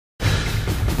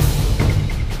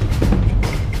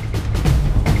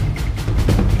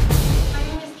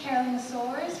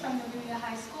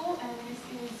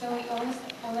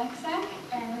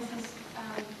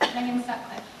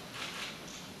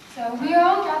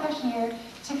gather here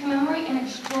to commemorate an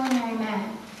extraordinary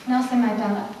man, Nelson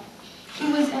Mandela.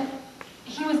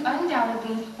 He was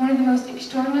undoubtedly one of the most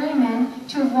extraordinary men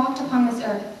to have walked upon this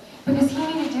earth, because he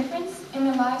made a difference in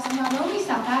the lives of not only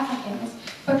South Africans,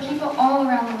 but people all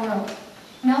around the world.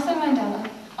 Nelson Mandela,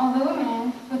 although a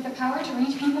man with the power to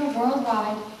reach people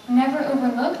worldwide, never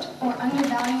overlooked or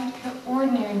undervalued the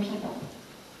ordinary people.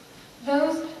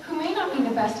 Those who may not be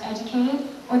the best educated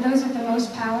or those with the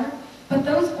most power, but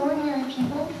those ordinary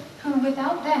people who,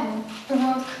 without them, the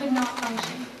world could not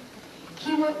function.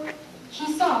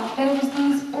 He saw that it was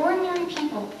these ordinary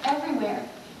people everywhere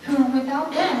who,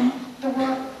 without them, the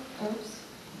world... Oops.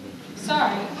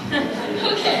 Sorry.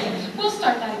 Okay, we'll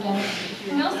start that again.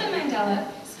 Nelson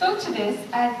Mandela spoke to this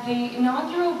at the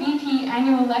inaugural BP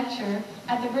annual lecture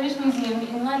at the British Museum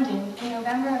in London in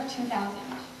November of 2000.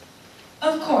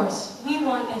 Of course, we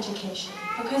want education,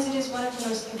 because it is one of the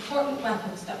most important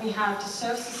weapons that we have to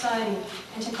serve society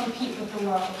and to compete with the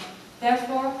world.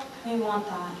 Therefore, we want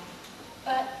that.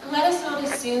 But let us not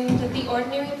assume that the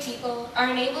ordinary people are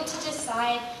unable to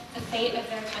decide the fate of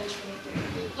their country.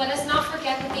 Let us not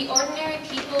forget that the ordinary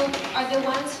people are the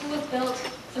ones who have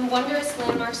built the wondrous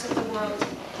landmarks of the world.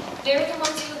 They're the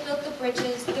ones who have built the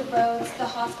bridges, the roads, the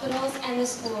hospitals, and the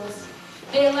schools.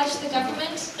 They elect the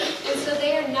government, and so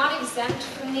they are not exempt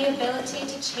from the ability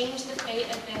to change the fate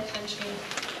of their country.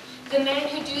 The man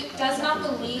who does not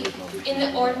believe in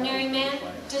the ordinary man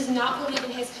does not believe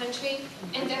in his country,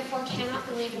 and therefore cannot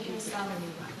believe in himself.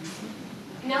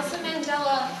 Nelson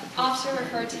Mandela often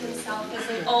referred to himself as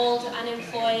an old,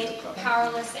 unemployed,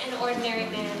 powerless, and ordinary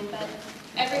man, but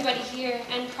everybody here,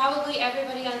 and probably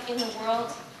everybody in the world,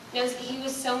 knows that he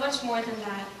was so much more than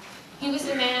that. He was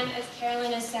a man, as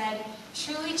Carolyn has said,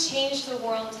 truly changed the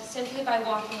world simply by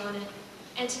walking on it.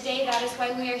 And today that is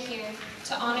why we are here,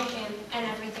 to honor him and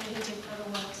everything he did for the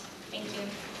world. Thank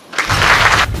you.